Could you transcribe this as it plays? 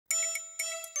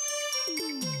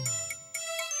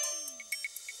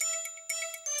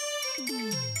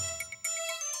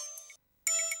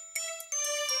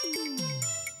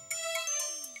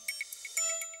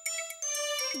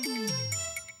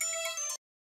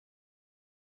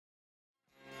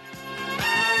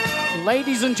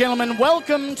Ladies and gentlemen,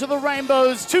 welcome to the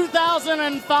Rainbows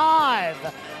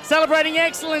 2005. Celebrating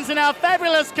excellence in our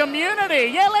fabulous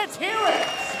community. Yeah, let's hear it.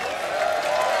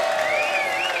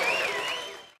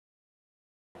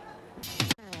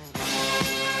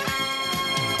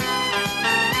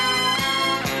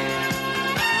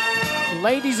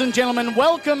 Ladies and gentlemen,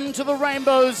 welcome to the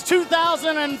Rainbows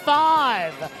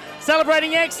 2005.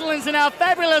 Celebrating excellence in our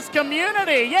fabulous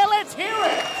community. Yeah, let's hear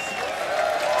it.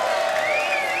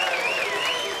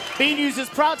 B News is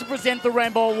proud to present the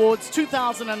Rainbow Awards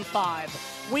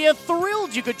 2005. We are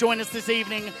thrilled you could join us this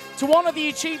evening to honour the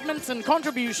achievements and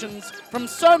contributions from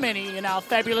so many in our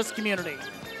fabulous community.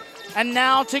 And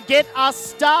now to get us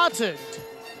started,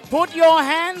 put your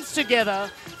hands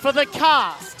together for the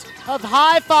cast of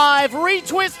High Five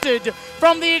Retwisted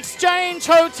from the Exchange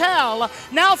Hotel,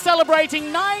 now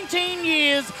celebrating 19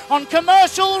 years on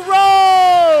Commercial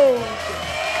Road.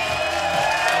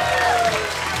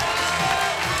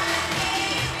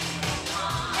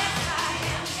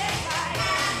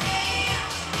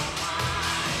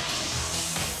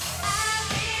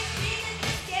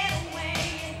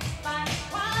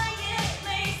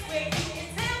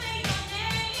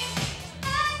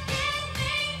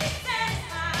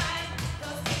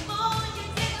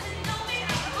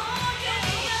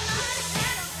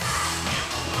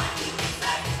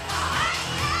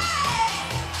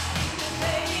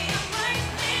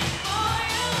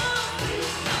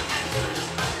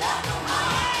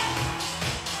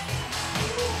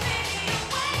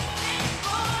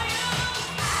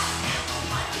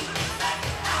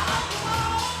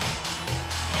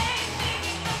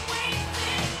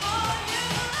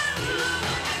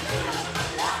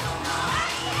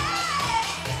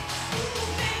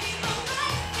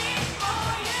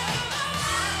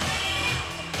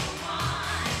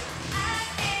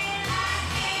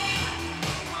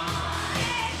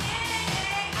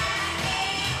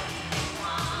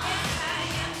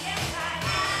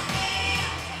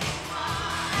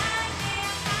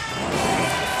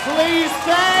 Please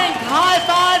thank High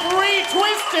Five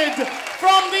Retwisted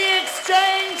from the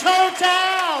Exchange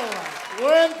Hotel.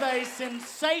 Weren't they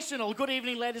sensational? Good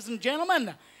evening, ladies and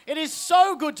gentlemen. It is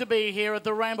so good to be here at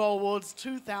the Rainbow Awards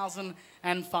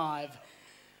 2005.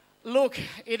 Look,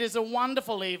 it is a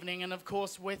wonderful evening, and of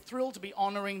course we're thrilled to be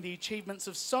honouring the achievements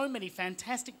of so many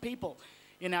fantastic people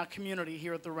in our community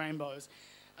here at the Rainbows.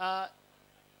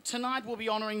 Tonight we'll be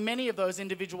honouring many of those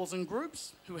individuals and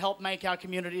groups who help make our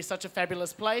community such a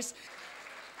fabulous place.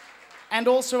 And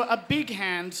also a big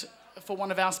hand for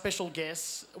one of our special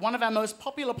guests, one of our most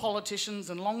popular politicians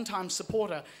and long-time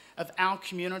supporter of our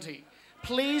community.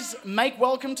 Please make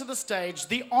welcome to the stage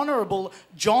the Honourable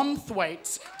John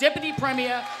Thwaites, Deputy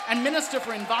Premier and Minister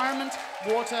for Environment,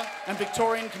 Water and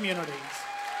Victorian Communities.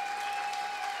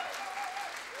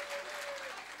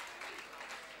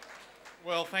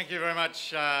 Well, thank you very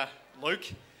much, Luke.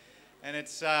 And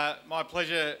it's my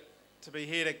pleasure to be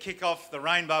here to kick off the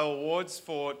Rainbow Awards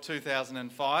for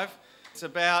 2005. It's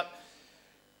about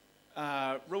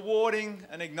rewarding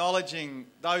and acknowledging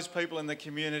those people in the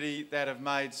community that have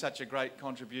made such a great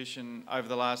contribution over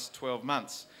the last 12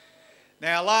 months.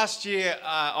 Now, last year,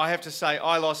 I have to say,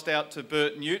 I lost out to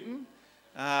Bert Newton.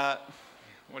 What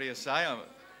do you say?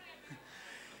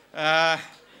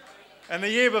 And the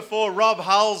year before, Rob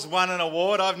Hulls won an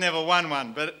award. I've never won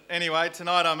one. But anyway,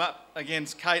 tonight I'm up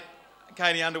against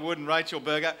Katie Underwood and Rachel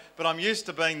Berger, but I'm used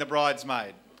to being the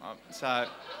bridesmaid. So...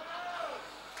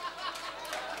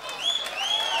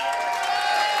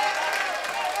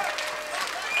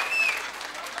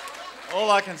 all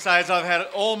I can say is I've had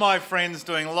all my friends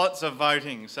doing lots of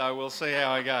voting, so we'll see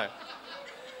how I go.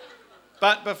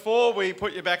 But before we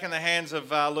put you back in the hands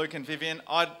of Luke and Vivian,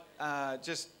 I'd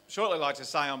just shortly like to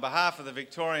say on behalf of the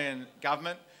Victorian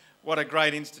Government what a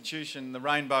great institution the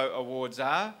Rainbow Awards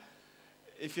are.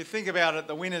 If you think about it,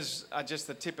 the winners are just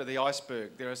the tip of the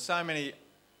iceberg. There are so many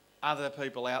other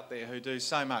people out there who do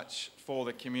so much for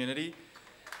the community.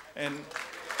 And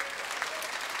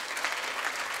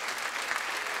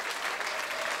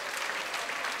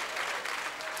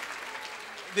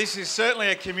this is certainly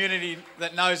a community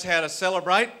that knows how to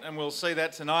celebrate, and we'll see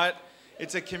that tonight.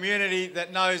 It's a community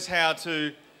that knows how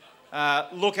to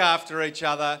look after each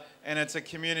other, and it's a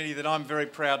community that I'm very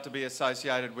proud to be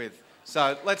associated with.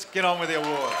 So let's get on with the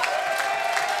awards.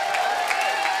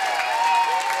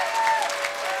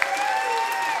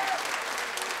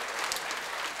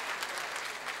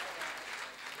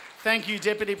 Thank you,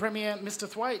 Deputy Premier Mr.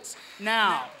 Thwaites.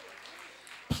 Now,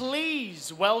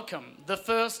 please welcome the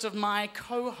first of my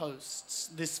co-hosts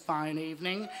this fine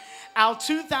evening, our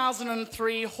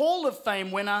 2003 Hall of Fame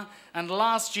winner and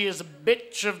last year's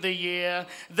Bitch of the Year,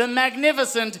 the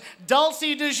magnificent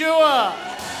Dulcie de Jour.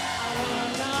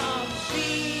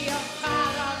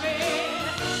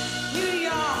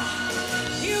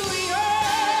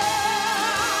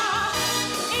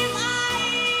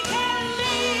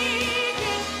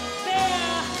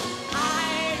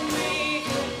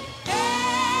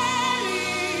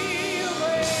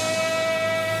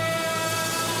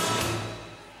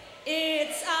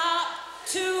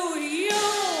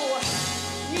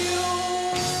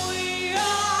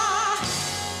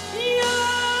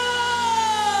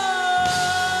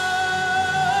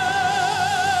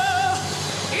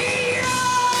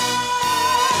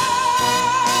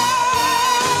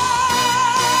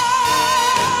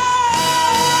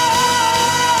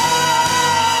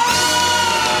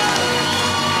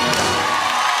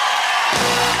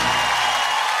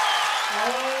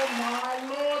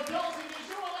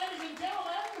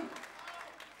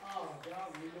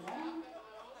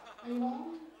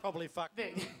 Probably fuck.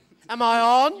 Am I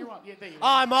on? You're on. Yeah, there you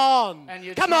I'm on.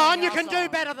 And Come on, you tuning can us do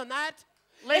on. better than that.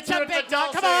 Let's It's do a it big for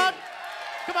night. Come Dulcie. on.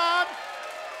 Come on.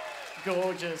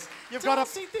 Gorgeous. You've got a-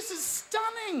 Dulcie, this is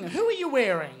stunning. Who are you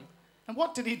wearing? And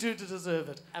what did he do to deserve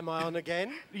it? Am I on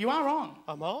again? You are on.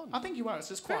 I'm on. I think you are. It's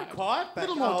just Very quiet. quiet. A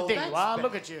little back. more. Oh, There you that's are. better.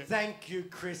 Look at you. Thank you,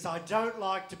 Chris. I don't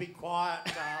like to be quiet,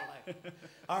 darling.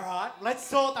 All right, let's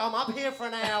sort. I'm up here for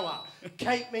an hour.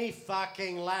 Keep me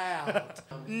fucking loud.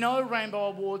 No Rainbow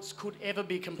Awards could ever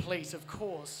be complete, of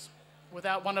course,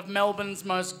 without one of Melbourne's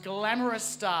most glamorous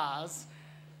stars.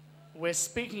 We're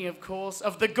speaking, of course,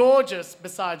 of the gorgeous,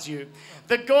 besides you,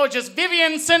 the gorgeous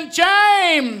Vivian St.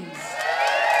 James.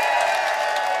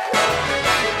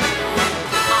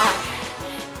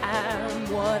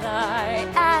 I'm what I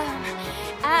am,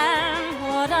 and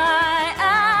what I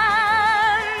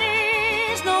am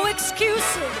needs no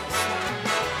excuses.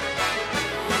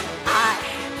 I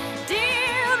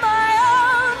deal my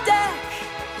own deck,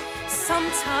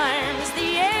 sometimes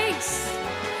the ace,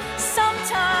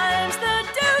 sometimes the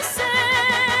deuces.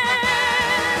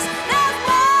 There's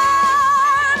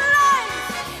one life,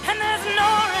 and there's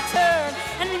no return,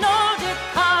 and no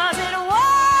deposit. One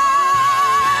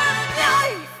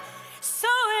life,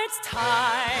 so it's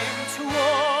time to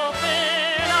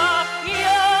open up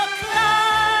your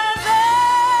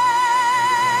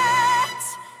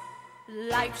closet.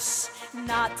 Life's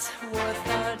not worth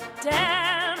a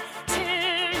damn till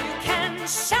you can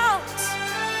shout,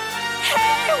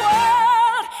 hey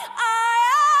world, I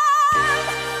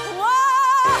am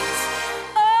what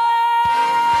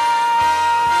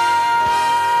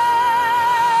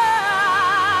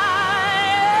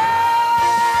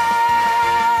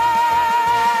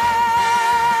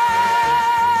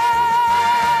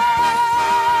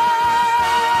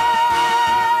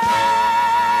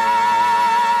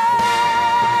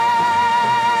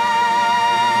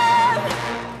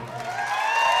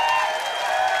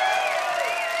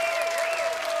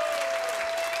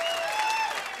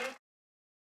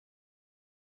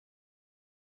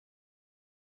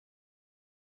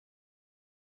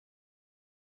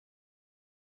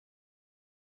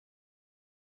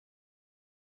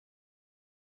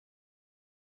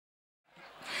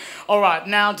All right,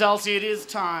 now, Dulcie, it is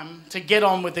time to get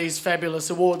on with these fabulous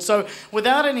awards. So,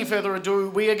 without any further ado,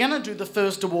 we are going to do the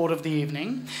first award of the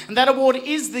evening, and that award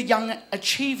is the Young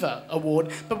Achiever Award.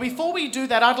 But before we do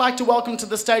that, I'd like to welcome to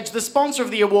the stage the sponsor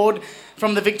of the award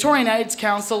from the Victorian AIDS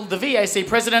Council, the VAC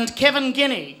President, Kevin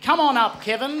Guinea. Come on up,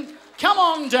 Kevin. Come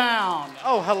on down.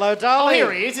 Oh, hello, Oh, darling.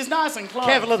 here he is. He's nice and close.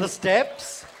 Kevin of the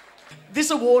Steps. This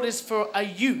award is for a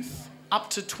youth up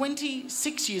to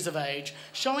 26 years of age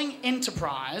showing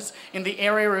enterprise in the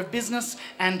area of business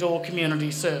and/or community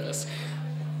service.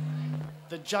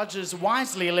 The judges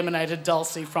wisely eliminated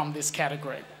Dulcie from this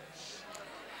category.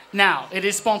 Now, it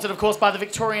is sponsored, of course, by the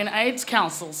Victorian AIDS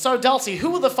Council. So, Dulcie,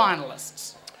 who are the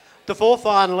finalists? The four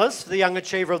finalists for the Young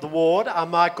Achiever of the Award are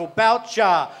Michael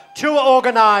Boucher, tour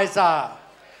organiser.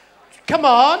 Come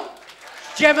on.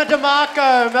 Gemma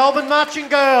DeMarco, Melbourne Marching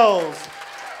Girls.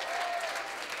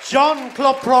 John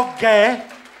Kloprogge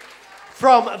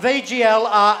from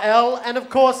VGLRL, and of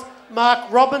course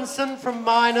Mark Robinson from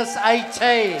Minus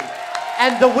 18.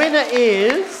 And the winner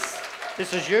is,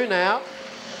 this is you now.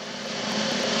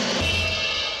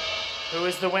 Who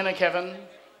is the winner, Kevin?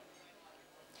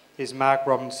 Is Mark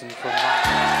Robinson from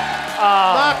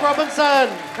Mark Robinson,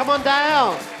 come on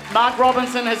down. Mark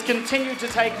Robinson has continued to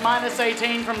take minus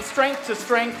 18 from strength to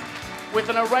strength. with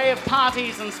an array of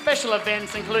parties and special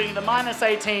events, including the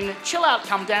 -18 Chill Out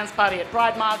Come Dance Party at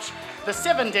Pride March, the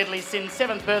 7 Deadly Sins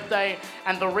 7th birthday,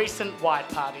 and the recent White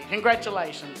Party.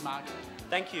 Congratulations, Mark.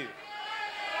 Thank you.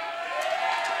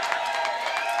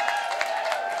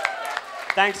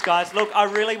 Thanks, guys. Look, I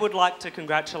really would like to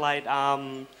congratulate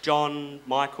John,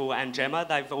 Michael and Gemma.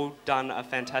 They've all done a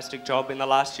fantastic job in the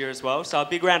last year as well. So a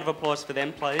big round of applause for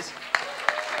them, please.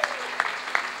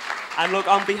 And look,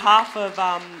 on behalf of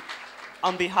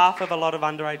a lot of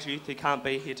underage youth who can't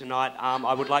be here tonight,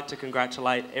 I would like to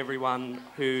congratulate everyone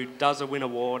who does win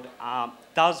an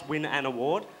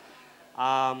award.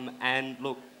 And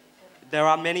look, there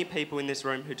are many people in this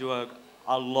room who do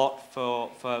a lot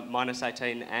for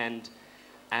 -18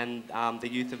 and the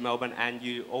youth of Melbourne, and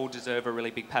you all deserve a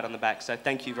really big pat on the back. So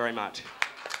thank you very much.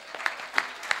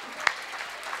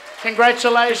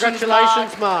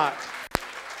 Congratulations, Mark.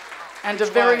 And a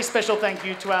very special thank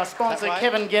you to our sponsor,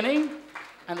 Kevin Guinea,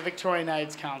 and the Victorian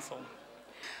AIDS Council.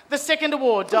 The second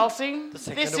award, Dulcie.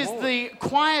 This is the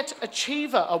Quiet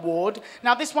Achiever Award.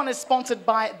 Now, this one is sponsored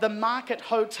by the Market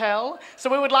Hotel. So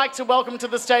we would like to welcome to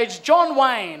the stage John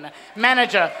Wayne,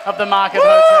 manager of the Market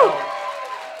Hotel.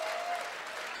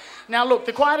 Now, look,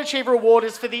 the Quiet Achiever Award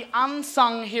is for the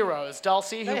unsung heroes,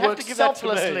 Dulcie, who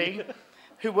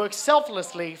work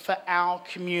selflessly for our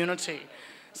community.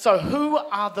 So who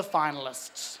are the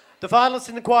finalists? The finalists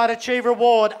in the Quiet Achiever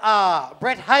Award are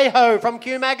Brett Hayho from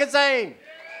Q Magazine,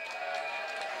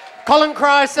 Colin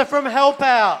Chrysler from Help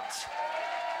Out,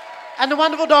 and the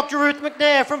wonderful Dr. Ruth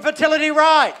McNair from Fertility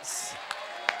Rights.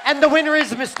 And the winner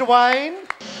is Mr. Wayne.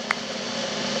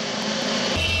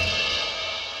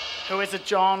 Who is it,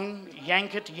 John?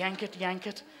 Yank it, yank it, yank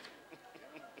it.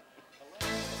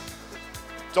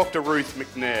 Dr. Ruth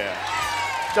McNair.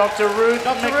 Dr. Ruth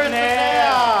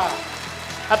McNair.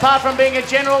 Apart from being a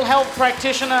general health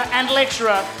practitioner and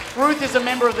lecturer, Ruth is a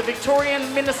member of the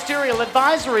Victorian Ministerial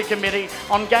Advisory Committee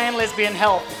on Gay and Lesbian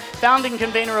Health, founding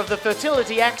convener of the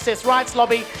Fertility Access Rights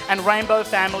Lobby and Rainbow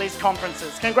Families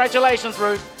Conferences. Congratulations,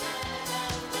 Ruth.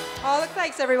 Oh, look,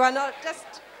 thanks everyone.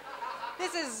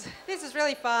 This is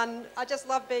really fun. I just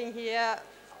love being here.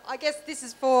 I guess this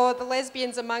is for the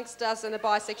lesbians amongst us and the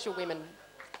bisexual women.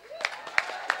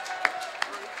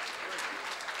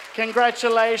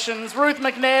 Congratulations, Ruth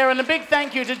McNair, and a big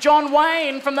thank you to John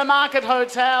Wayne from the Market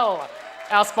Hotel,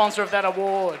 our sponsor of that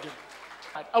award.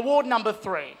 Award number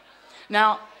 3.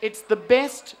 Now, it's the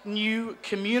Best New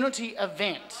Community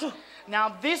Event. Now,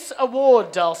 this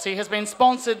award, Dulcie, has been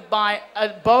sponsored by a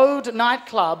Bode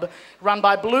nightclub run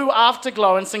by Blue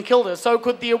Afterglow in St Kilda. So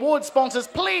could the award sponsors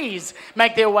please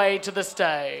make their way to the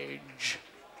stage?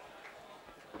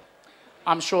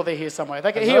 I'm sure they're here somewhere.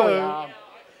 Here we are.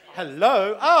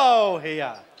 Hello. Oh,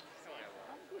 here.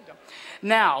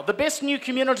 Now, the Best New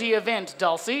Community Event,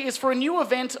 Dulcie, is for a new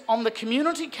event on the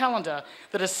community calendar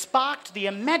that has sparked the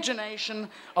imagination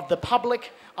of the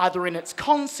public, either in its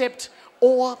concept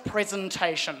or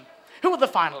presentation. Who are the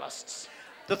finalists?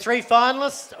 The 3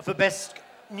 finalists for Best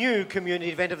New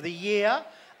Community Event of the Year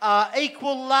are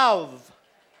Equal Love,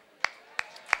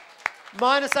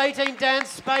 -18 Dance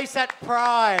Space at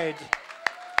Pride,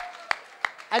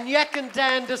 and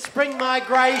Yakandanda Spring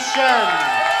Migration.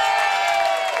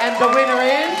 And the winner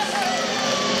is...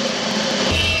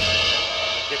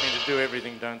 Get me to do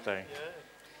everything, don't they? Yeah.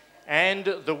 And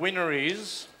the winner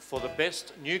is, for the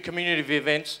Best New Community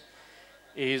Events,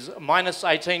 is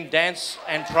 -18 Dance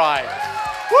and Pride.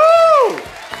 Woo!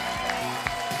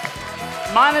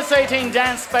 -18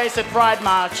 Dance Space at Pride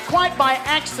March. Quite by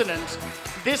accident,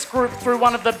 this group threw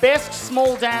one of the best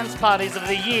small dance parties of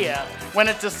the year when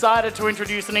it decided to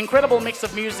introduce an incredible mix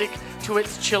of music to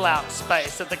its chill-out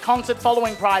space at the concert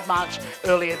following Pride March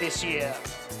earlier this year.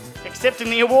 Accepting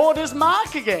the award is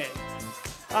Mark again.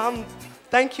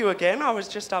 Thank you again. I was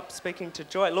just up speaking to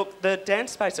Joy. Look, the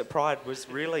dance space at Pride was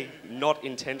really not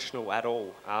intentional at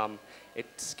all. It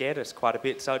scared us quite a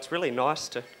bit, so it's really nice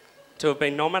to have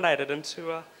been nominated and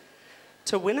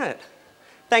to win it.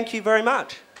 Thank you very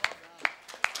much.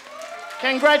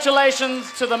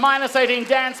 Congratulations to the -18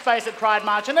 Dance Space at Pride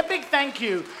March, and a big thank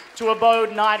you to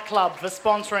Abode Nightclub for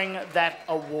sponsoring that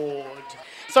award.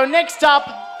 So next up,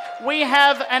 we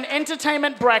have an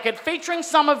entertainment bracket featuring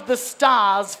some of the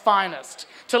Star's finest.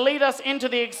 To lead us into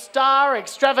the Star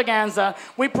Extravaganza,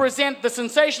 we present the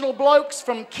sensational blokes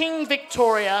from King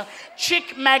Victoria,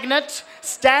 Chick Magnet,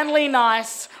 Stanley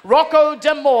Nice, Rocco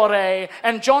D'Amore,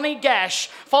 and Johnny Gash,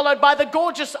 followed by the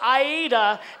gorgeous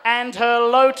Aida and her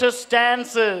Lotus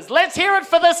dancers. Let's hear it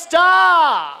for the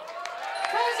Star!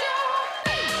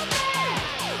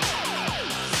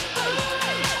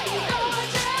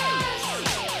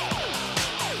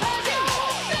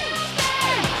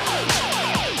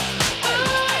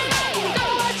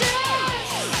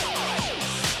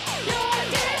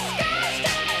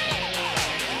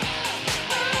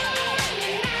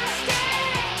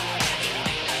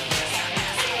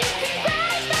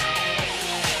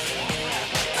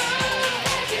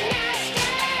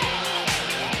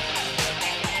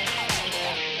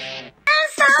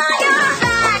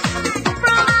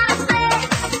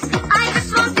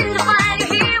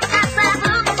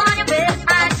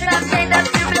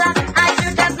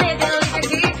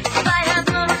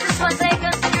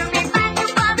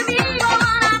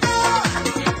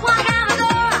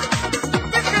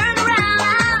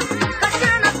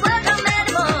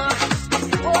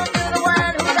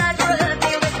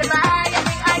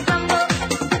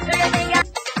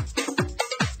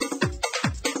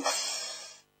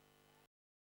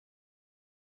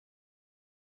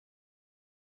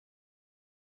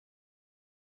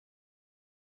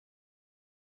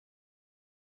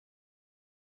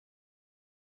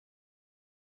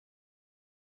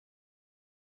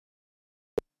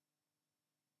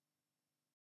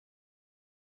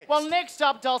 Well, next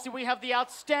up, Dulcie, we have the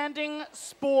Outstanding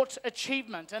Sport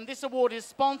Achievement, and this award is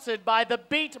sponsored by the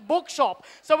Beat Bookshop.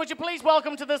 So would you please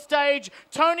welcome to the stage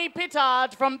Tony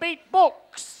Pittard from Beat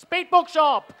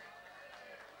Bookshop.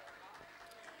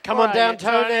 Come on down,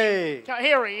 Tony.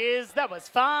 Here he is. That was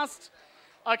fast.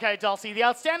 Okay, Dulcie, the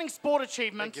Outstanding Sport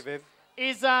Achievement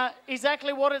is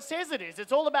exactly what it says it is.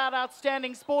 It's all about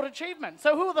outstanding sport achievement.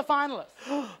 So who are the finalists?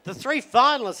 The 3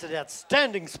 finalists at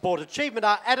Outstanding Sport Achievement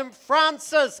are Adam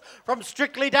Francis from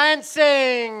Strictly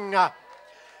Dancing,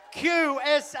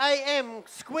 QSAM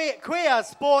Queer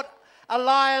Sport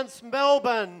Alliance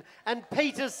Melbourne, and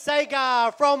Peter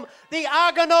Sagar from the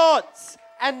Argonauts.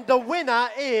 And the winner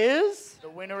is... The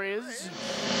winner is...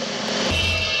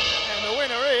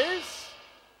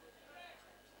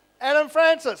 Adam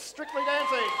Francis, Strictly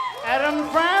Dancing. Adam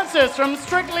Francis from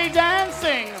Strictly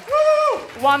Dancing. Woo!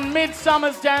 Won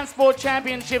Midsummer's Dance Sport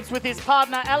Championships with his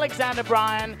partner Alexander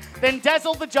Bryan, then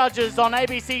dazzled the judges on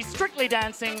ABC's Strictly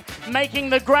Dancing,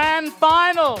 making the grand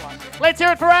final. Let's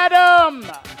hear it for Adam.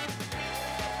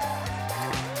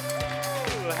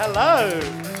 Ooh, hello.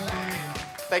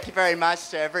 Thank you very much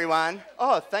to everyone.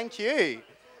 Oh, thank you.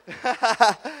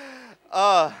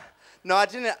 No, I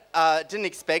didn't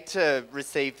expect to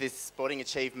receive this sporting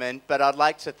achievement, but I'd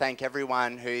like to thank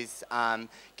everyone who's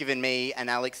given me and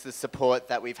Alex the support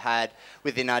that we've had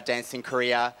within our dancing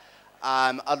career.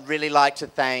 I'd really like to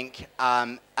thank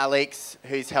Alex,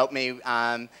 who's helped me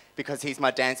because he's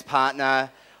my dance partner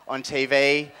on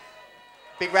TV.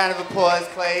 Big round of applause,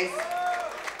 please.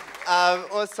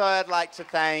 Also, I'd like to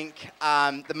thank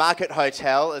the Market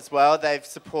Hotel as well. They've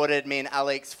supported me and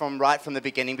Alex right from the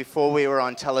beginning, before we were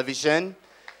on television.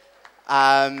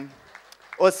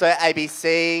 Also,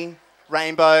 ABC,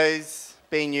 Rainbows,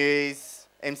 B News,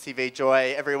 MCV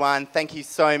Joy, everyone, thank you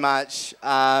so much.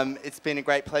 It's been a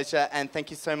great pleasure, and thank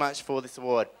you so much for this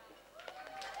award.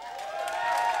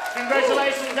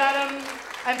 Congratulations, Adam.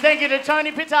 And thank you to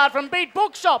Tony Pittard from Beat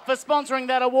Bookshop for sponsoring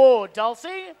that award.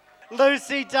 Dulcie?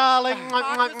 Lucy, darling.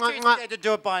 Mark was too scared to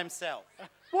do it by himself.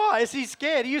 Why? Is he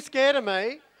scared? Are you scared of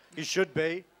me? You should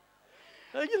be.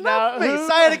 You Now, love me. who-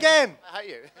 Say it again. I hate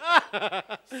you.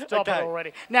 Stop Okay. it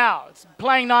already. Now, it's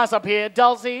playing nice up here.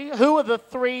 Dulcie, who are the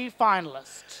 3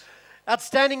 finalists?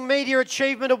 Outstanding Media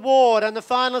Achievement Award, and the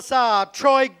finalists are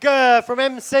Troy Gurr from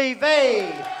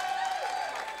MCV,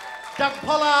 Doug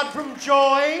Pollard from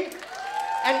Joy,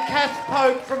 and Kath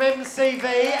Pope from MCV,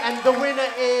 and the winner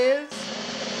is...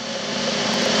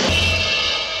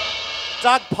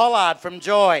 Doug Pollard from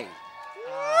Joy.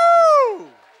 Woo!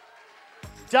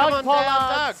 Doug on down,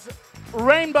 Pollard's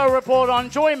Rainbow Report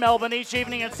on Joy Melbourne each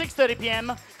evening at 6:30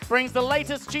 p.m. brings the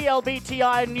latest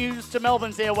GLBTI news to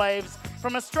Melbourne's airwaves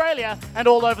from Australia and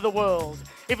all over the world.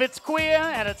 If it's queer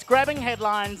and it's grabbing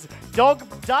headlines, Doug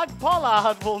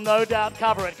Pollard will no doubt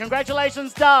cover it.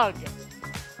 Congratulations, Doug. Thank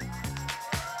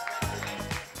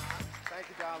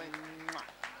you, darling.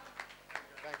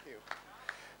 Thank you.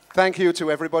 Thank you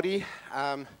to everybody.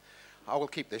 I will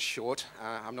keep this short.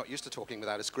 I'm not used to talking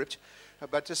without a script.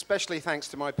 But especially thanks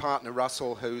to my partner,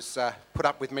 Russell, who's put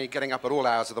up with me getting up at all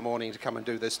hours of the morning to come and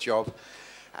do this job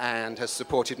and has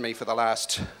supported me for the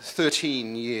last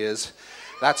 13 years.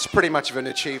 That's pretty much of an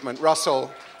achievement. Russell,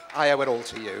 I owe it all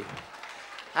to you.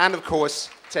 And, of course,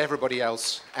 to everybody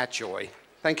else at Joy.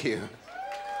 Thank you.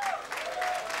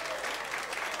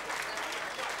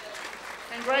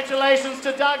 Congratulations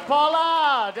to Doug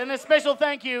Pollard, and a special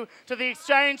thank you to the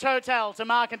Exchange Hotel, to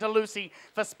Mark and to Lucy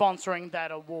for sponsoring that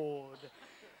award.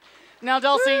 Now,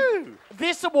 Dulcie,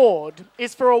 this award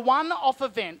is for a one-off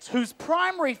event whose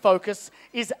primary focus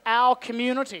is our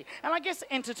community, and I guess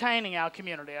entertaining our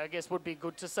community, I guess would be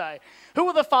good to say. Who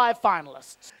are the 5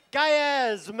 finalists?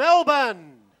 Gayaz,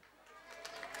 Melbourne.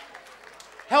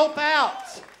 Help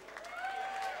Out.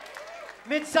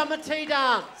 Midsummer Tea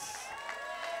Dance.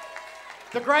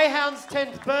 The Greyhound's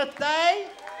 10th birthday,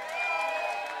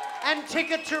 and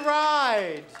Ticket to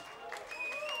Ride.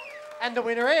 And the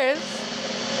winner is...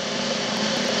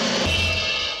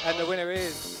 And the winner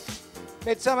is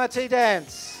Midsummer Tea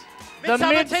Dance. The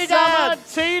Midsummer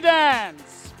Tea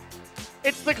Dance.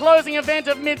 It's the closing event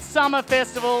of Midsummer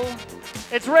Festival.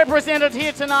 It's represented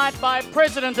here tonight by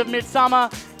President of Midsummer,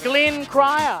 Glenn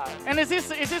Cryer. And is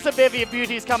this a bevy of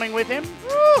beauties coming with him?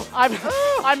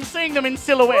 I'm seeing them in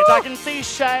silhouette. I can see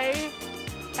Shay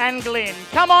and Glenn.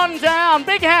 Come on down.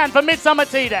 Big hand for Midsummer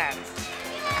Tea Dance.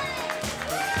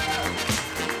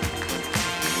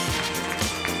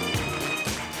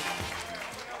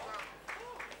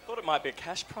 Thought it might be a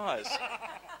cash prize.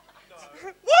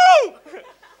 Woo! Well,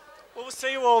 we'll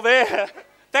see you all there.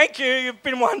 Thank you. You've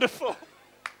been wonderful.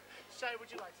 Shay,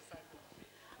 would you like to say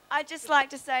I'd just like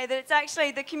to say that it's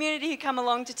actually the community who come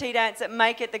along to Tea Dance that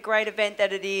make it the great event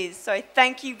that it is. So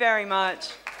thank you very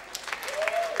much.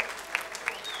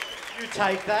 You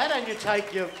take that and you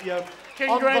take your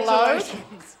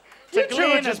Congratulations You to two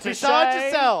Glenn are and just to beside Shay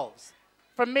yourselves.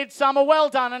 from Midsummer. Well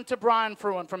done. And to Brian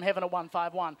Fruin from Heaven at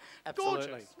 151. Absolutely.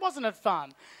 Gorgeous. Wasn't it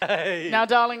fun? Hey. Now,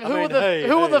 darling, who are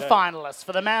the finalists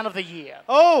for the Man of the Year?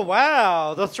 Oh,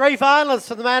 wow. The 3 finalists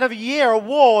for the Man of the Year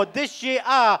award this year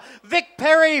are Vic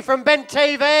Perry from Bent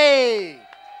TV,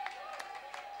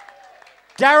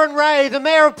 Darren Ray, the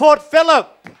Mayor of Port Phillip,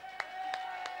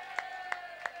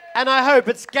 and I hope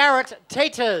it's Garrett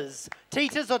Teeters.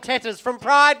 Teeters or Tetters from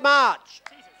Pride March.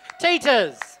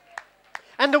 Teeters.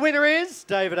 And the winner is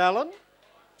David Allen.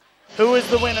 Who is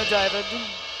the winner, David?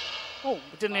 Oh,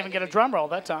 we didn't even get a drum roll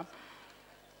that time.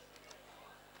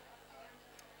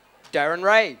 Darren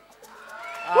Ray.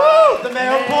 Woo! The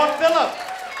Mayor of Port Phillip.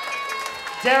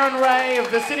 Darren Ray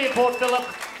of the City of Port Phillip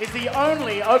is the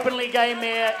only openly gay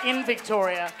mayor in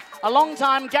Victoria. A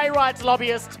long-time gay rights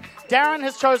lobbyist, Darren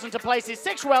has chosen to place his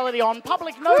sexuality on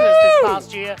public notice this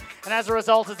past year, and as a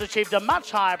result has achieved a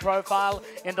much higher profile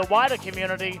in the wider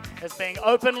community as being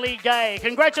openly gay.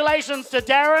 Congratulations to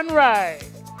Darren Ray.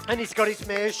 And he's got his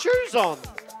mayor's shoes on.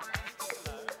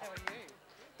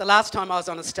 The last time I was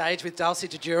on a stage with Dulcie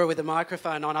to Jour with a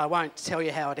microphone on, I won't tell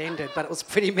you how it ended, but it was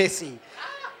pretty messy.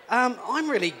 I'm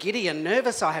really giddy and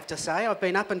nervous, I have to say. I've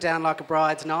been up and down like a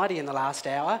bride's nightie in the last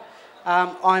hour.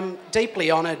 I'm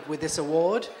deeply honoured with this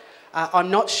award.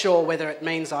 I'm not sure whether it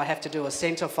means I have to do a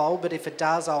centrefold, but if it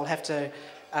does, I'll have to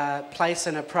place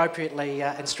an appropriately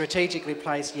and strategically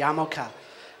placed yarmulke.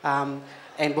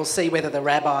 And we'll see whether the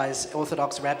rabbis,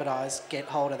 Orthodox rabbis, get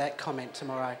hold of that comment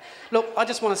tomorrow. Look, I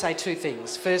just want to say 2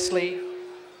 things. Firstly,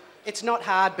 it's not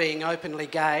hard being openly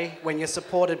gay when you're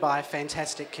supported by a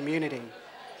fantastic community.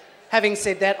 Having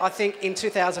said that, I think in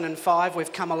 2005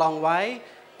 we've come a long way.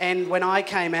 And when I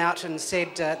came out and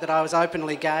said that I was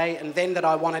openly gay and then that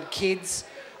I wanted kids,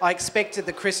 I expected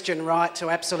the Christian right to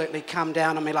absolutely come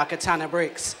down on me like a ton of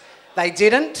bricks. They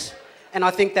didn't, and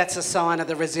I think that's a sign of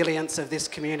the resilience of this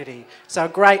community. So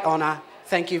great honour,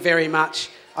 thank you very much.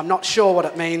 I'm not sure what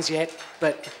it means yet,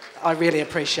 but I really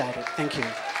appreciate it. Thank you.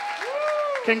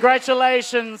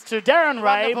 Congratulations to Darren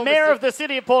Ray, Mayor of the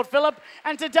City of Port Phillip,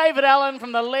 and to David Allen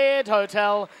from the Laird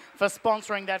Hotel for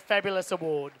sponsoring that fabulous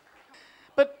award.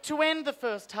 But to end the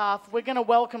first half, we're going to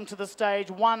welcome to the stage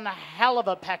one hell of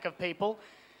a pack of people.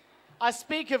 I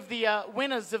speak of the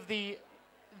winners of the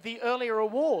earlier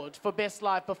award for Best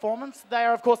Live Performance. They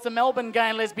are, of course, the Melbourne Gay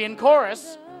and Lesbian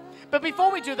Chorus. But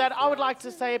before we do that, I would like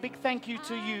to say a big thank you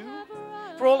to you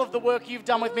for all of the work you've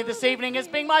done with me this evening as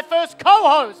being my first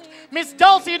co-host, Miss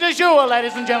Dulcie de Jour,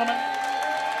 ladies and gentlemen.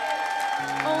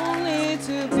 Only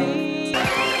to be.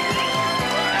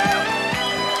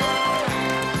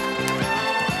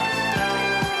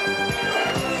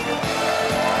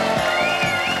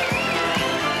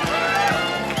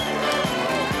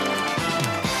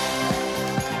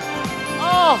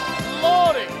 Oh,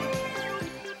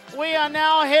 Lordy. We are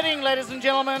now heading, ladies and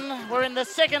gentlemen. We're in the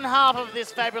second half of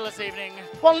this fabulous evening.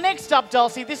 Well, next up,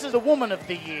 Dulcie, this is the Woman of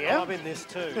the Year. Oh, I'm in this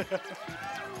too.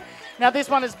 Now, this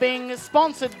one is being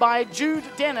sponsored by Jude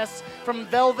Dennis from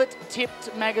Velvet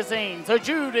Tipped Magazine. So,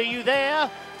 Jude, are you there?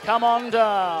 Come on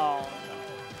down.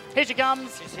 Here she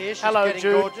comes. She's here. She's Hello, getting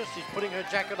Jude. gorgeous. She's putting her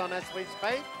jacket on as we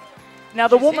speak. Now,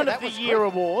 the She's Woman here. of That the was Year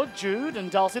quick. award, Jude and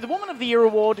Dulcie, the Woman of the Year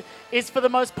award is for the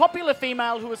most popular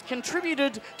female who has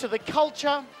contributed to the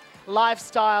culture,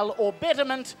 lifestyle, or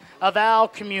betterment of our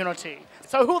community.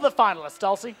 So who are the finalists,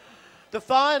 Dulcie? The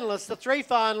finalists, the 3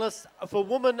 finalists for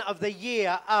Woman of the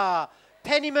Year are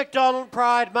Penny McDonald,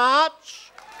 Pride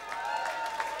March,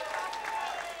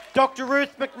 Dr.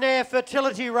 Ruth McNair,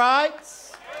 Fertility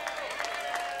Rights,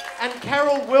 and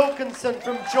Carol Wilkinson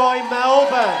from Joy,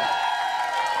 Melbourne.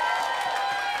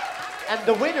 And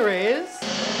the winner is...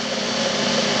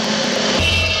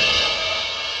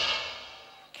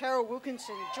 Carol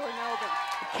Wilkinson, Joy, Melbourne.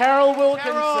 Carol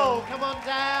Wilkinson. Carol, come on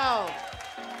down.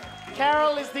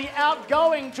 Carol is the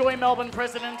outgoing Joy Melbourne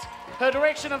president. Her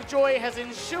direction of Joy has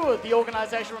ensured the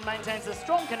organisation maintains a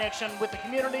strong connection with the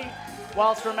community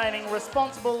whilst remaining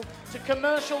responsible to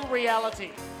commercial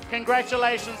reality.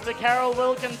 Congratulations to Carol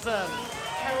Wilkinson.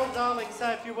 Carol, darling,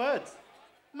 say a few words.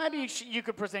 Maybe you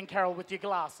could present Carol with your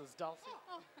glasses, Dulcie.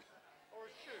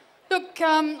 Look,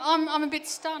 I'm a bit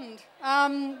stunned,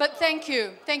 but thank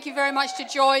you. Thank you very much to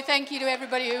Joy. Thank you to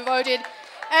everybody who voted.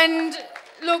 And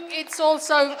look, it's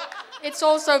also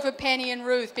for Penny and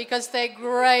Ruth because they're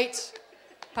great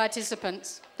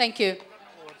participants. Thank you.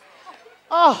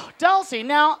 Oh, Dulcie,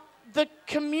 now the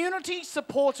Community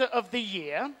Supporter of the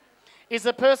Year is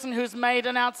a person who's made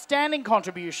an outstanding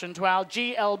contribution to our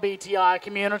GLBTI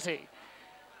community.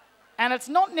 And it's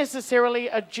not necessarily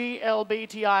a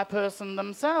GLBTI person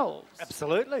themselves.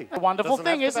 Absolutely. A wonderful Doesn't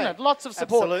thing, have to isn't be. it? Lots of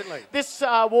support. Absolutely. This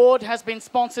award has been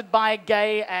sponsored by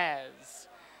Gay As.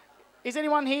 Is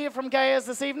anyone here from Gay As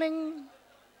this evening?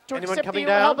 To Anyone accept coming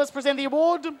the, down? help us present the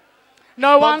award?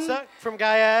 No one? Sponsor from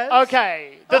Gay As?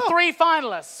 Okay. The three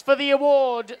finalists for the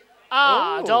award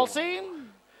are Ooh. Dulcie.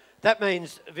 That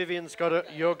means Vivian's got it.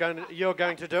 You're going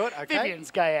to do it, okay?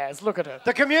 Vivian's Gay As. Look at her.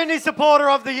 The Community Supporter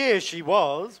of the Year, she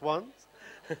was once.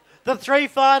 The three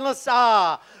finalists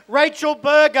are Rachel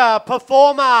Berger,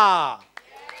 performer.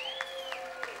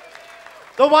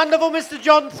 The wonderful Mr.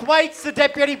 John Thwaites, the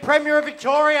Deputy Premier of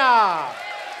Victoria.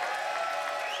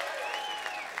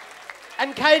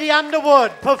 And Katie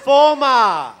Underwood,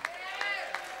 performer.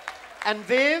 And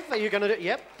Viv, are you going to do?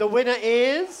 Yep. The winner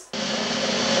is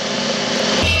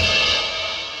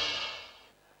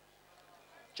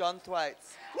John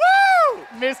Thwaites. Woo!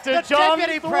 Mr. The John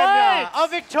Deputy Thwaites. Premier of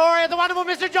Victoria, the wonderful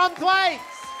Mr. John Thwaites.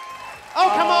 Oh,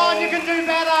 come on, you can do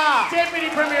better. Deputy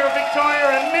Premier of Victoria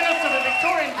and Minister for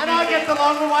Victorian And I get the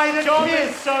long-awaited John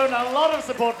kiss. has shown a lot of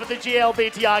support for the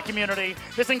GLBTI community.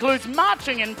 This includes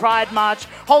marching in Pride March,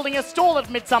 holding a stall at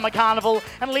Midsummer Carnival,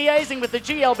 and liaising with the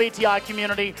GLBTI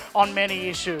community on many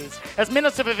issues. As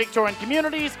Minister for Victorian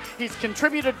Communities, he's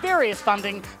contributed various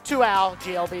funding to our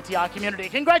GLBTI community.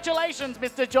 Congratulations,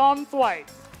 Mr. John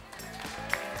Thwaites.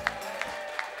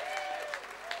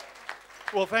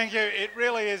 Well, thank you. It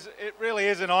really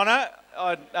is an honour.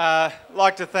 I'd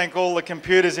like to thank all the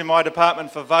computers in my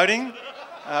department for voting.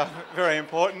 Very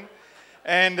important.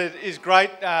 And it is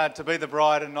great to be the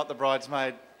bride and not the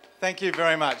bridesmaid. Thank you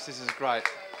very much. This is great.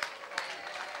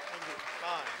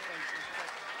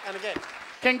 And again.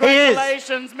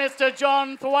 Congratulations, Mr.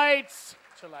 John Thwaites.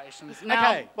 Congratulations.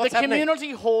 Now, Okay, what's the happening?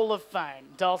 Community Hall of Fame,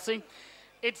 Dulcie.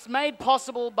 It's made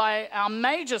possible by our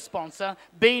major sponsor,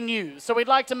 B News. So we'd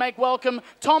like to make welcome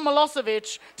Tom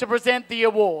Milosevic to present the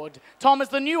award. Tom is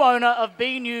the new owner of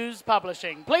B News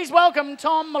Publishing. Please welcome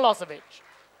Tom Milosevic.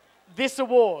 This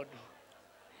award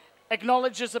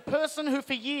acknowledges a person who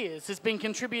for years has been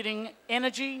contributing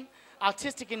energy,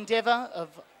 artistic endeavour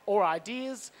or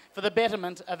ideas for the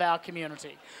betterment of our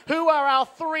community. Who are our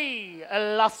three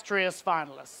illustrious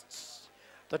finalists?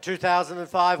 The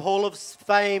 2005 Hall of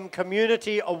Fame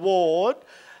Community Award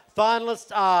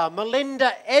finalists are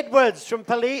Melinda Edwards from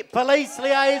Police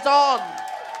Liaison,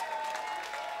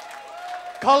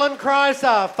 Colin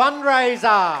Chrysler,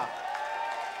 Fundraiser,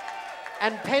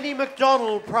 and Penny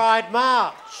McDonald, Pride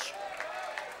March.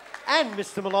 And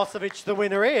Mr. Milosevic, the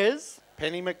winner is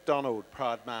Penny McDonald,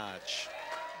 Pride March.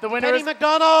 The winner Penny is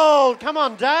McDonald. Come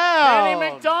on down.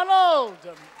 Penny McDonald.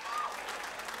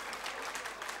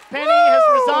 Penny has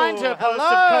resigned her post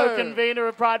of co-convener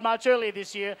of Pride March earlier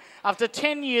this year. After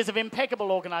 10 years of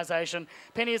impeccable organisation,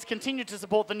 Penny has continued to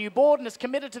support the new board and is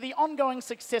committed to the ongoing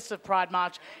success of Pride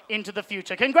March into the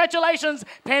future. Congratulations,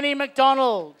 Penny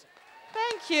McDonald.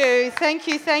 Thank you, thank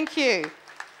you, thank you.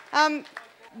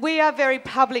 We are very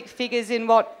public figures in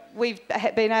what we've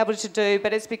been able to do,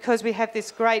 but it's because we have this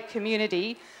great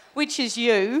community, which is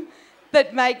you,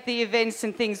 that make the events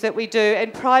and things that we do.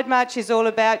 And Pride March is all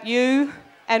about you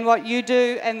and what you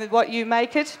do and what you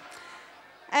make it.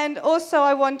 And also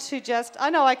I want to I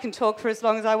know I can talk for as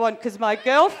long as I want because my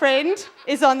girlfriend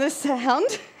is on the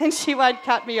sound and she won't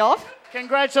cut me off.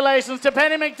 Congratulations to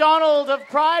Penny McDonald of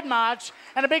Pride March,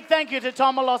 and a big thank you to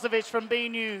Tom Milosevic from B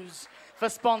News for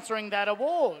sponsoring that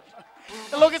award.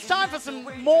 Look, it's time for some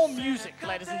more music,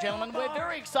 ladies and gentlemen. We're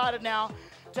very excited now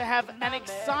to have an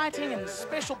exciting and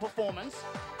special performance.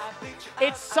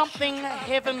 It's something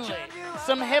heavenly,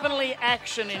 some heavenly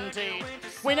action indeed.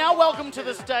 We now welcome to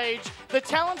the stage the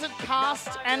talented cast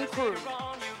and crew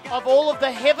of all of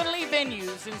the heavenly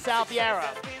venues in South Yarra.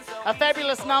 A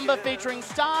fabulous number featuring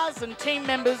stars and team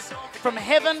members from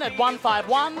Heaven at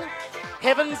 151,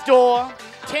 Heaven's Door,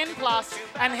 10 Plus,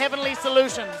 and Heavenly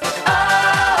Solutions.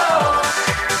 Oh,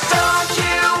 don't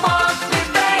you want me,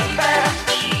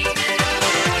 baby?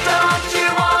 Don't you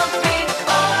want me?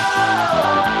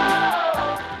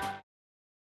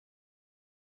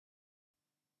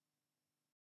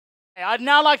 I'd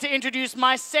now like to introduce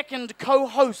my second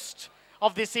co-host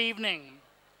of this evening.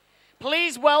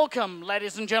 Please welcome,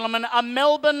 ladies and gentlemen, a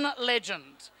Melbourne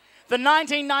legend, the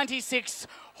 1996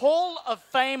 Hall of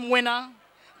Fame winner,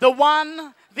 the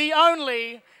one, the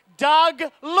only, Doug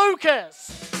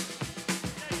Lucas.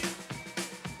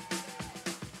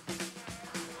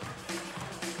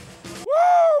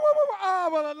 Oh,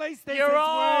 well, at least this You're is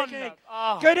on. working.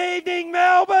 Oh. Good evening,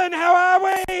 Melbourne. How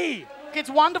are we? It's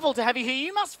wonderful to have you here.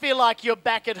 You must feel like you're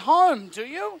back at home, do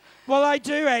you? Well, I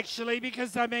do actually,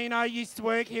 because I mean, I used to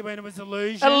work here when it was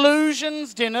Illusions.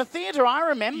 Illusions Dinner Theatre, I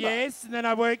remember. Yes, and then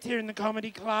I worked here in the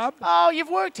Comedy Club. Oh, you've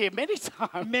worked here many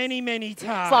times. Many, many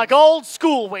times. It's like old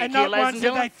school week and here, not ladies once and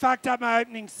have gentlemen. they fucked up my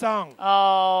opening song.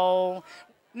 Oh.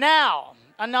 Now,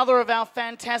 another of our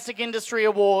fantastic industry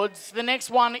awards. The next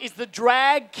one is the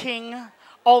Drag King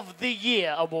of the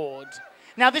Year award.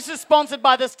 Now, this is sponsored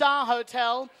by the Star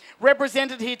Hotel,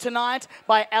 represented here tonight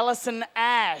by Alison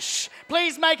Ash.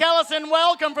 Please make Alison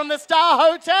welcome from the Star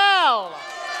Hotel.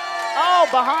 Oh,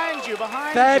 behind you, behind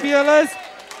you. Fabulous.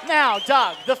 Now,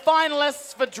 Doug, the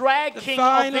finalists for Drag King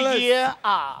of the Year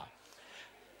are...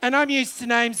 And I'm used to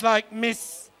names like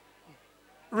Miss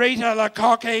Rita La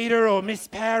Cock Eater or Miss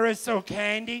Paris or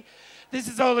Candy. This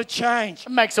is all a change.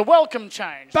 It makes a welcome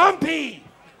change. Bumpy!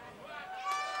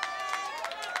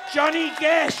 Johnny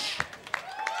Gash,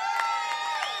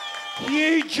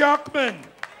 Hugh Jockman,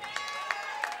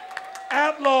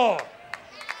 Outlaw,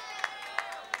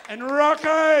 and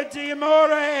Rocco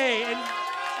D'Amore, and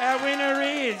our winner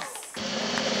is...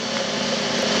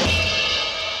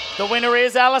 The winner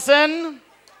is Alison.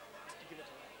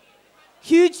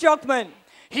 Huge Jockman.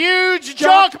 Huge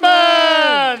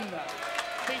Jockman!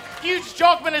 Huge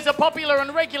Jockman is a popular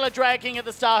and regular drag king at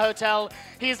the Star Hotel.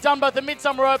 He has done both the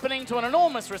midsummer opening to an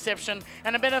enormous reception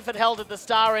and a benefit held at the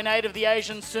Star in aid of the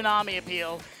Asian tsunami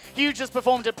appeal. Huge has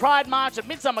performed at Pride March, at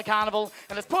Midsummer Carnival,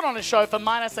 and has put on a show for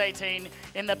 -18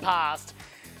 in the past.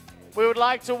 We would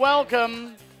like to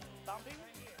welcome...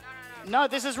 No,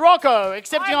 this is Rocco,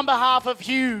 accepting on behalf of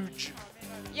Huge.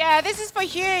 Yeah, this is for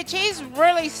Huge. He's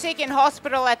really sick in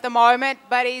hospital at the moment,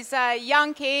 but he's a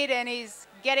young kid and he's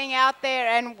getting out there,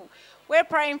 and we're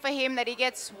praying for him that he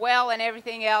gets well and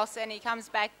everything else, and he comes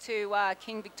back to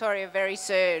King Victoria very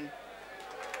soon.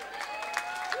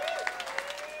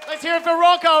 Let's hear it for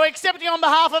Rocco, accepting on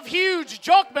behalf of Huge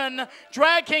Jockman,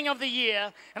 Drag King of the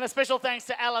Year, and a special thanks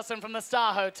to Alison from the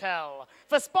Star Hotel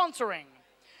for sponsoring.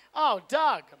 Oh,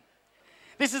 Doug,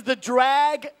 this is the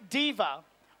Drag Diva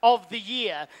of the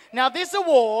Year. Now, this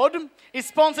award is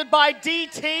sponsored by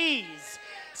DT's.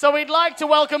 So we'd like to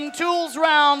welcome Tools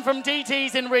Round from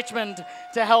DT's in Richmond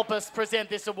to help us present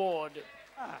this award.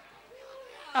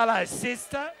 Hello,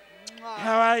 sister.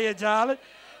 How are you, darling?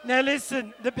 Now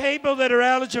listen, the people that are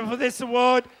eligible for this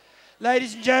award,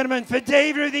 ladies and gentlemen, for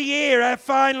Diva of the Year, our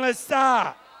finalists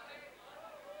are...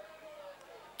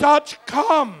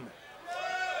 .com,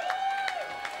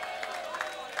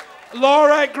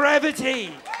 Laura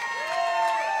Gravity,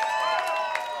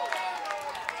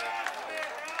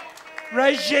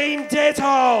 Regime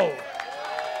Deadhole,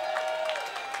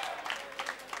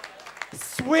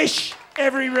 Swish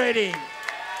Every Ready,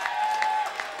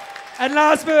 and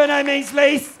last but not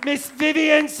least, Miss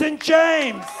Vivian St.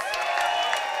 James.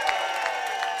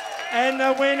 And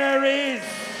the winner is...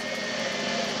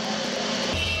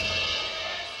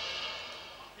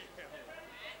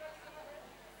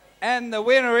 And the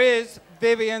winner is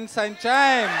Vivian St.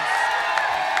 James.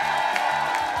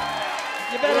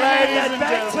 You better hand that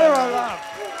back to her, love.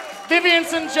 Vivian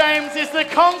St. James is the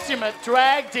consummate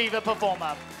drag diva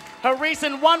performer. Her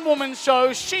recent one-woman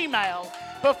show, She-Male,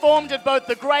 performed at both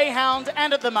the Greyhound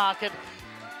and at the Market,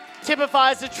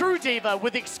 typifies a true diva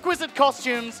with exquisite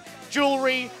costumes,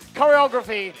 jewellery,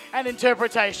 choreography and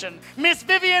interpretation. Miss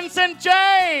Vivian St.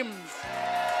 James!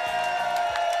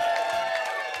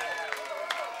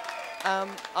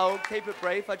 I'll keep it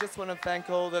brief. I just want to thank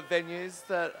all the venues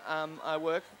that I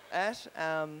work at.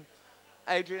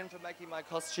 Adrian for making my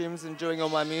costumes and doing all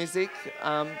my music.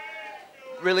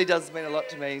 Really does mean a lot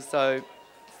to me, so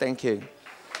thank you.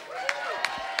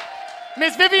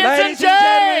 Miss Vivian Ladies St. and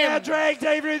gentlemen, James! our Drag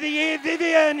Diva of the Year,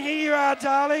 Vivian. Here you are,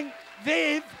 darling.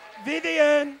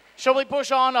 Vivian. Shall we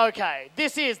push on? Okay.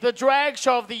 This is the Drag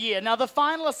Show of the Year. Now, the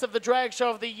finalists of the Drag Show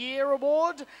of the Year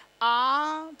award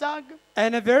are, Doug?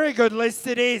 And a very good list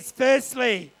it is.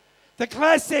 Firstly, the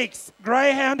classics,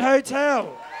 Greyhound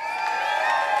Hotel.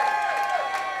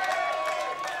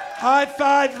 High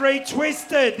Five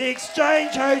Retwisted, The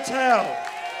Exchange Hotel.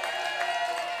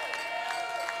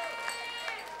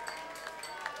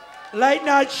 Late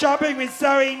Night Shopping with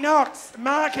Zoe Knox,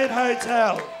 Market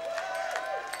Hotel.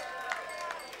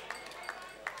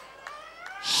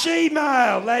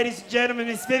 She-Male, ladies and gentlemen,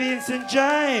 Miss Vivian St.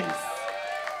 James.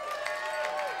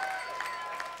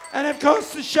 And of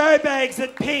course the show bags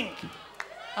at Pink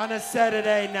on a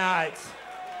Saturday night.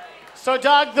 So,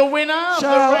 Doug, the winner of the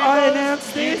Shall I Rainbows,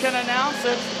 announce this? You can announce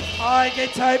it. I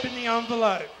get to open the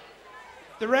envelope.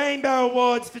 The Rainbow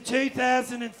Awards for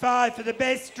 2005 for the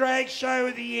Best Drag Show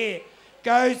of the Year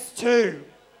goes to...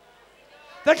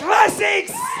 The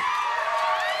Classics!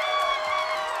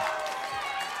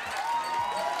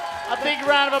 A big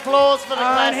round of applause for the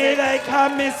And classics. here they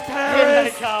come, Miss Paris. Here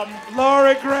they come.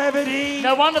 Laura Gravity.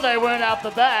 No wonder they weren't out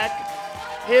the back.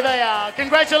 Here they are.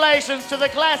 Congratulations to the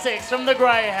classics from the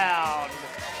Greyhound.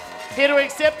 Here to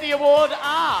accept the award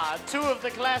are two of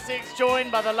the classics, joined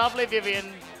by the lovely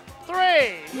Vivian.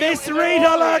 Three. Miss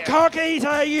Rita La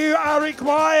Coquita, you are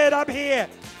required up here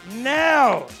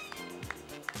now.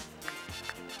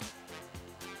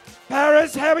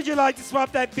 Paris, how would you like to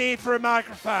swap that beer for a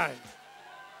microphone?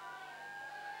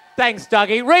 Thanks,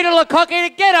 Dougie. Rita La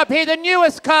Coquita, get up here, the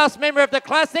newest cast member of the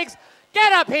Classics.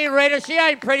 Get up here, Rita. She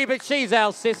ain't pretty, but she's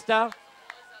our sister.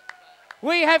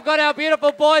 We have got our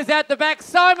beautiful boys out the back.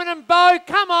 Simon and Bo,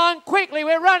 come on, quickly.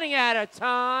 We're running out of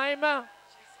time.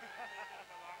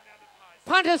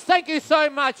 Punters, thank you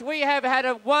so much. We have had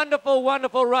a wonderful,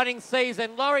 wonderful running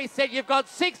season. Laurie said you've got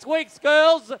 6 weeks,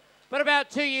 girls, but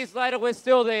about 2 years later, we're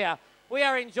still there. We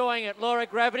are enjoying it. Laura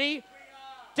Gravity,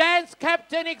 dance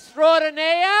captain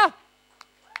extraordinaire,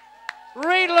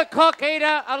 Rita La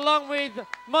Coquita, along with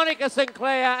Monica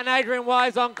Sinclair and Adrian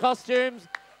Wise on costumes.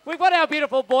 We've got our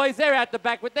beautiful boys. They're out the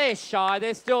back, but they're shy.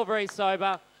 They're still very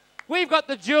sober. We've got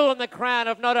the jewel and the crown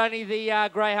of not only the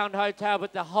Greyhound Hotel,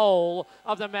 but the whole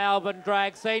of the Melbourne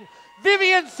drag scene.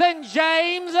 Vivian St.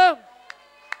 James.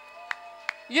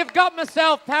 You've got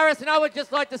myself, Paris, and I would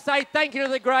just like to say thank you to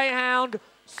the Greyhound,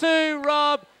 Sue,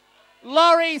 Rob,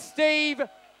 Laurie, Steve,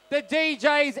 the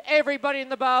DJs, everybody in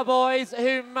the Bar Boys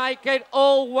who make it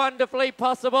all wonderfully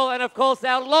possible. And of course,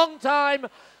 our long-time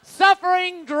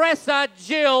suffering dresser,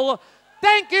 Jill.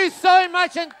 Thank you so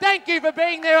much, and thank you for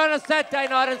being there on a Saturday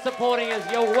night and supporting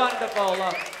us. You're wonderful.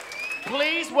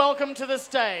 Please welcome to the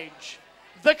stage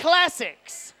the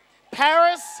classics,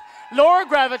 Paris, Laura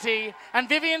Gravity, and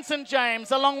Vivian St.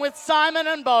 James, along with Simon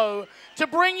and Bo, to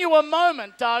bring you a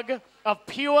moment, Doug, of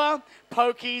pure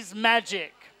pokies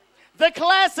magic. The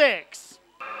classics.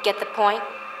 Get the point?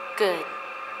 Good.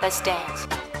 Let's dance.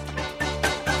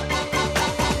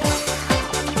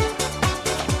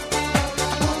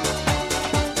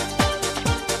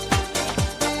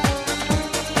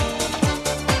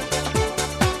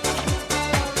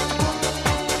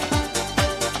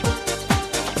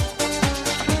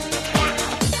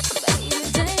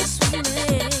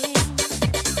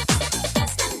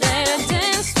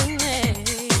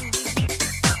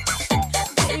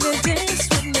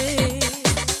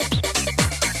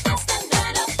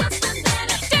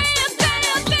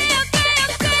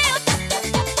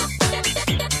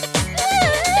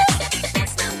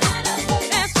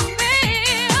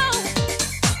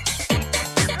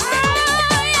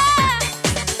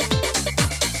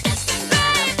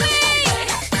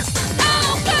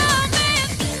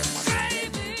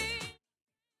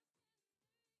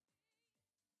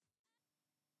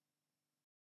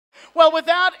 Well,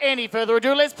 without any further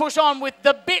ado, let's push on with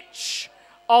the Bitch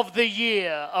of the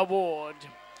Year award.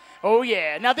 Oh,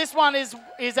 yeah. Now, this one is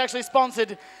actually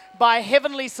sponsored by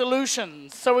Heavenly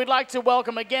Solutions. So we'd like to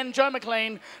welcome again Joe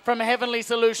McLean from Heavenly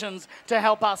Solutions to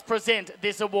help us present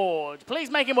this award.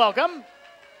 Please make him welcome.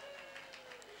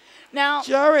 Now,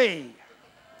 Joey.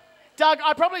 Doug,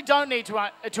 I probably don't need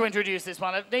to introduce this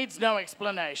one. It needs no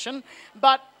explanation.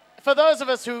 But for those of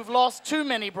us who've lost too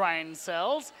many brain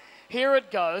cells, here it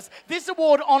goes. This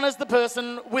award honours the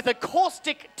person with a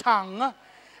caustic tongue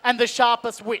and the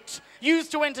sharpest wit,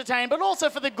 used to entertain, but also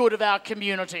for the good of our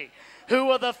community.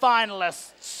 Who are the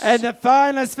finalists? And the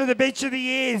finalists for the Bitch of the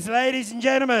Years, ladies and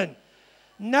gentlemen,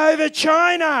 Nova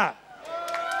China.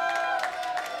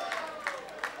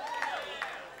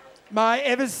 My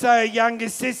ever so younger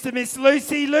sister, Miss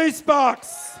Lucy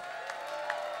Loosebox.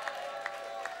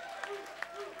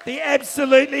 The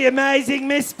absolutely amazing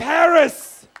Miss Paris.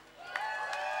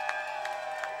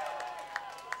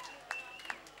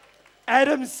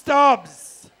 Adam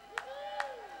Stobbs.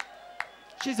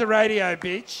 She's a radio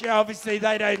bitch. Obviously,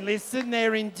 they don't listen.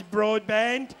 They're into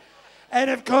broadband. And,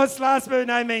 of course, last but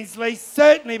by no means least,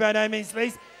 certainly by no means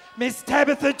least, Miss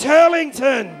Tabitha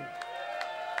Turlington.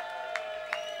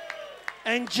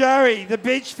 And Joey, the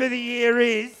bitch for the year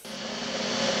is...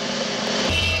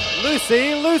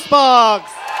 Lucy Loosebox.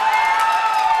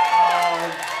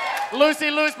 Lucy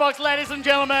Loosebox, ladies and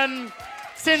gentlemen.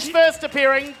 Since first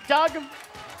appearing, Doug...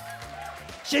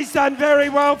 She's done very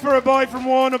well for a boy from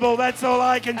Warrnambool, that's all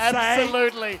I can say.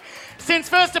 Absolutely. Since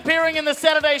first appearing in the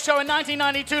Saturday show in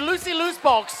 1992, Lucy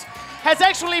Loosebox has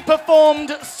actually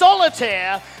performed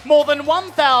solitaire more than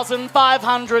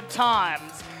 1,500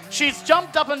 times. She's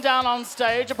jumped up and down on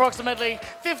stage approximately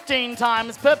 15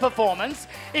 times per performance,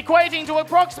 equating to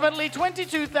approximately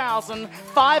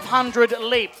 22,500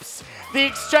 leaps. The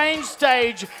Exchange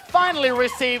stage finally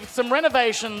received some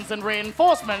renovations and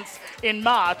reinforcements in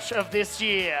March of this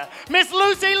year. Miss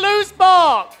Lucy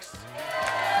Loosebox!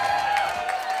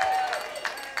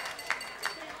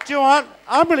 Do you know what?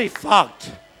 I'm really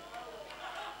fucked.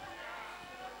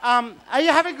 Are you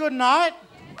having a good night?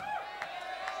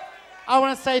 I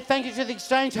want to say thank you to the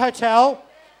Exchange Hotel,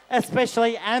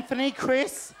 especially Anthony,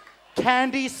 Chris,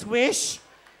 Candy, Swish,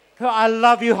 who I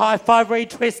love you, high five,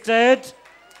 retwisted.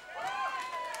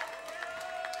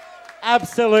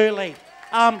 Absolutely.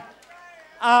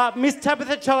 Miss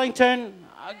Tabitha Chollington,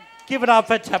 give it up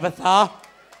for Tabitha.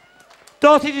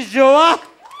 Dulcie de Jour,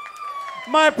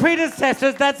 my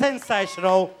predecessors, that's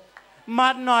sensational.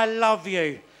 Martin, I love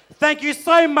you. Thank you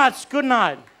so much. Good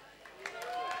night.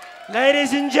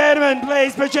 Ladies and gentlemen,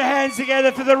 please put your hands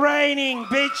together for the reigning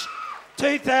bitch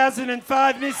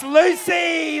 2005, Miss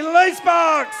Lucy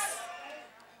Loosebox.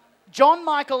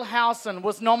 Jon-Michael Howson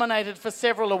was nominated for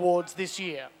several awards this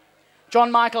year.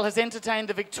 Jon-Michael has entertained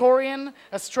the Victorian,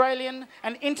 Australian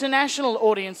and international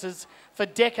audiences for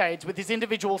decades with his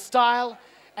individual style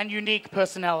and unique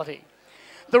personality.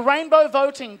 The Rainbow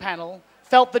Voting Panel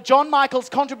felt that Jon-Michael's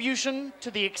contribution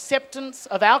to the acceptance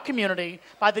of our community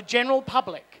by the general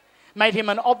public made him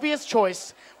an obvious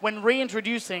choice when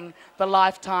reintroducing the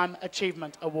Lifetime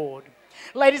Achievement Award.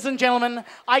 Ladies and gentlemen,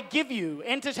 I give you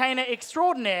entertainer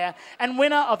extraordinaire and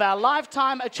winner of our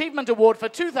Lifetime Achievement Award for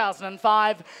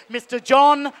 2005, Mr.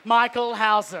 Jon-Michael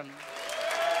Howson.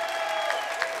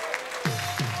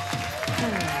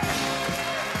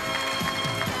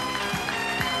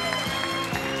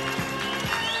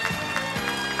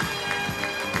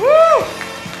 Woo!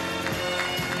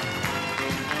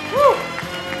 Woo!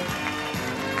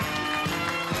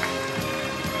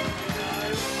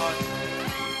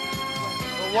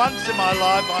 For once in my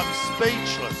life, I'm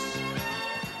speechless.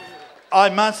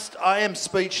 I am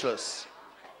speechless.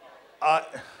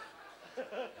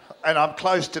 And I'm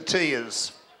close to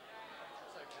tears.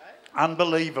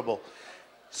 Unbelievable.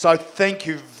 So thank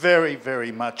you very,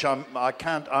 very much. I'm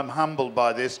humbled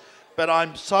by this, but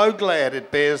I'm so glad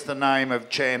it bears the name of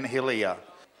Jan Hillier.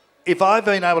 If I've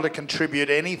been able to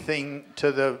contribute anything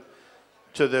to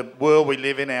the world we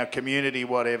live in, our community,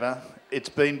 whatever, it's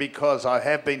been because I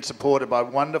have been supported by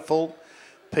wonderful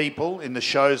people in the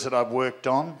shows that I've worked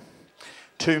on.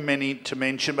 Too many to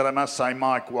mention, but I must say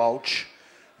Mike Walsh,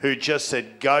 who just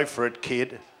said, go for it,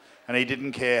 kid. And he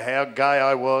didn't care how gay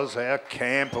I was, how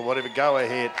camp or whatever, go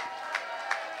ahead.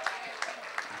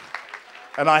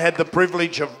 And I had the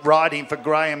privilege of writing for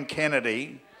Graham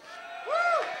Kennedy.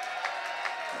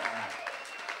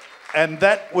 And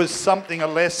that was something, a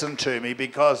lesson to me,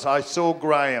 because I saw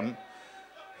Graham,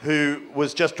 who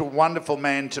was just a wonderful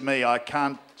man to me. I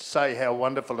can't say how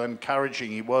wonderful and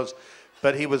encouraging he was,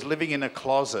 but he was living in a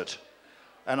closet.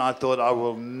 And I thought, I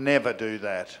will never do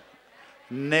that.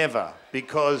 Never,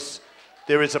 because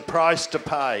there is a price to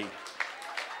pay.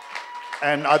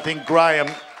 And I think Graham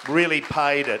really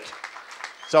paid it.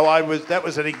 So that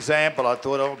was an example. I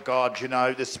thought, oh God, you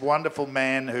know, this wonderful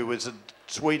man who was a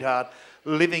sweetheart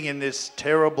living in this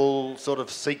terrible sort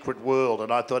of secret world.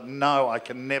 And I thought, no, I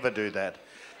can never do that.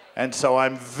 And so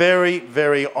I'm very,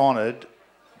 very honoured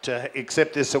to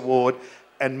accept this award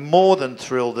and more than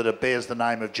thrilled that it bears the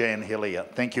name of Jan Hillier.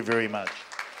 Thank you very much.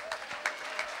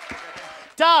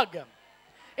 Doug,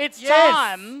 it's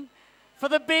time for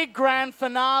the big grand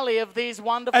finale of these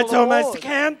wonderful awards. It's almost a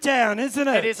countdown, isn't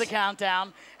it? It is a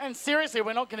countdown. And seriously,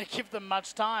 we're not going to give them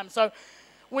much time. So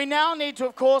we now need to,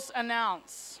 of course,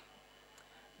 announce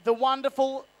the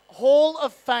wonderful Hall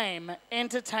of Fame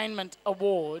Entertainment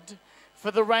Award for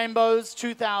the Rainbows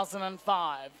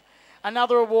 2005.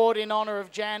 Another award in honour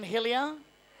of Jan Hillier,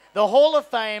 the Hall of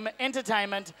Fame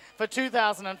Entertainment for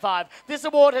 2005. This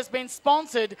award has been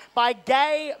sponsored by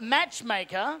Gay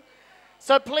Matchmaker.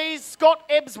 So please, Scott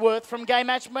Ebsworth from Gay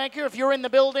Matchmaker, if you're in the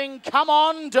building, come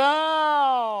on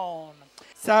down.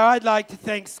 So I'd like to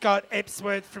thank Scott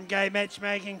Ebsworth from Gay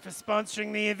Matchmaking for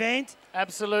sponsoring the event.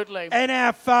 Absolutely. And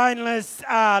our finalists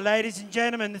are, ladies and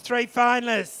gentlemen, the three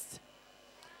finalists.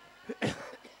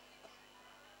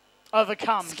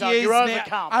 Overcome, Doug. Excuse You're me,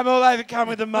 overcome. I'm all overcome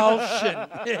with emotion.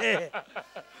 Yeah.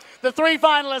 The three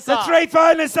finalists The are... three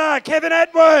finalists are Kevin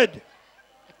Atwood.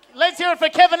 Let's hear it for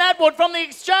Kevin Atwood from The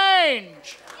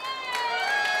Exchange.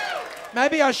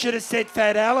 Maybe I should have said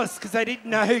Fat Alice because I didn't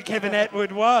know who Kevin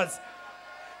Atwood was.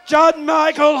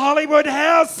 Jon-Michael Hollywood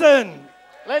Howson.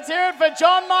 Let's hear it for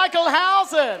Jon-Michael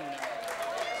Howson.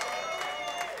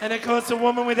 And of course, a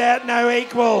woman without no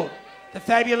equal, the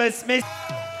fabulous Miss...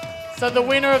 So the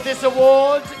winner of this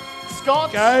award,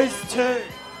 Scott... goes to...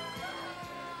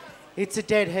 It's a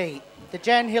dead heat. The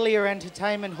Jan Hillier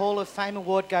Entertainment Hall of Fame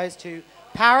Award goes to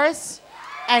Paris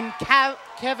and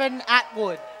Kevin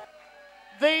Atwood.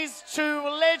 These two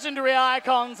legendary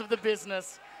icons of the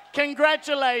business.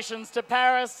 Congratulations to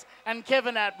Paris and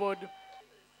Kevin Atwood.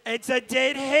 It's a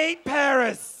dead heat,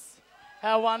 Paris.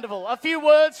 How wonderful. A few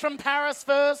words from Paris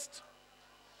first.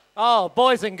 Oh,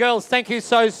 boys and girls, thank you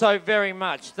so very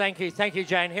much. Thank you,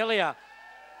 Jane Hillier.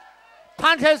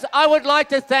 Punters, I would like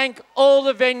to thank all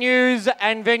the venues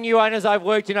and venue owners I've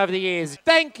worked in over the years.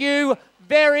 Thank you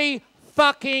very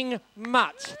fucking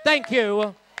much. Thank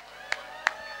you.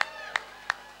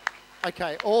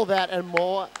 Okay, all that and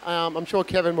more. I'm sure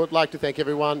Kevin would like to thank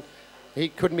everyone. He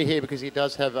couldn't be here because he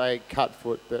does have a cut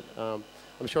foot, but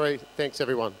I'm sure he thanks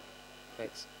everyone.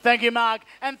 Thanks. Thank you, Mark.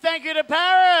 And thank you to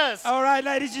Paris. All right,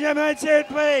 ladies and gentlemen, let's hear it,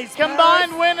 please.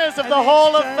 Combined winners of the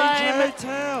Hall of Fame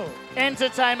Hotel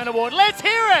Entertainment Award. Let's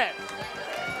hear it.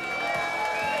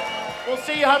 We'll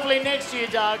see you hopefully next year,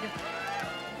 Doug.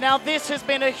 Now, this has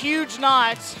been a huge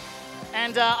night,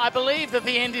 and I believe that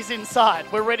the end is in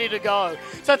sight. We're ready to go.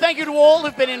 So thank you to all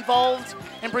who've been involved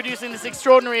in producing this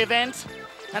extraordinary event.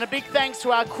 And a big thanks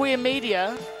to our queer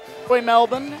media, Queer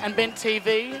Melbourne and Bent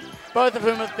TV, both of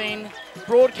whom have been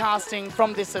broadcasting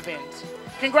from this event.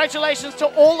 Congratulations to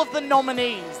all of the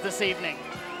nominees this evening.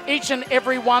 Each and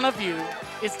every one of you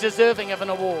is deserving of an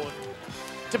award.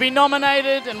 To be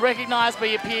nominated and recognised by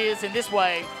your peers in this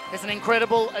way is an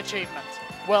incredible achievement.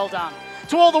 Well done.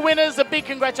 To all the winners, a big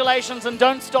congratulations, and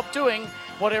don't stop doing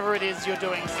whatever it is you're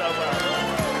doing so well.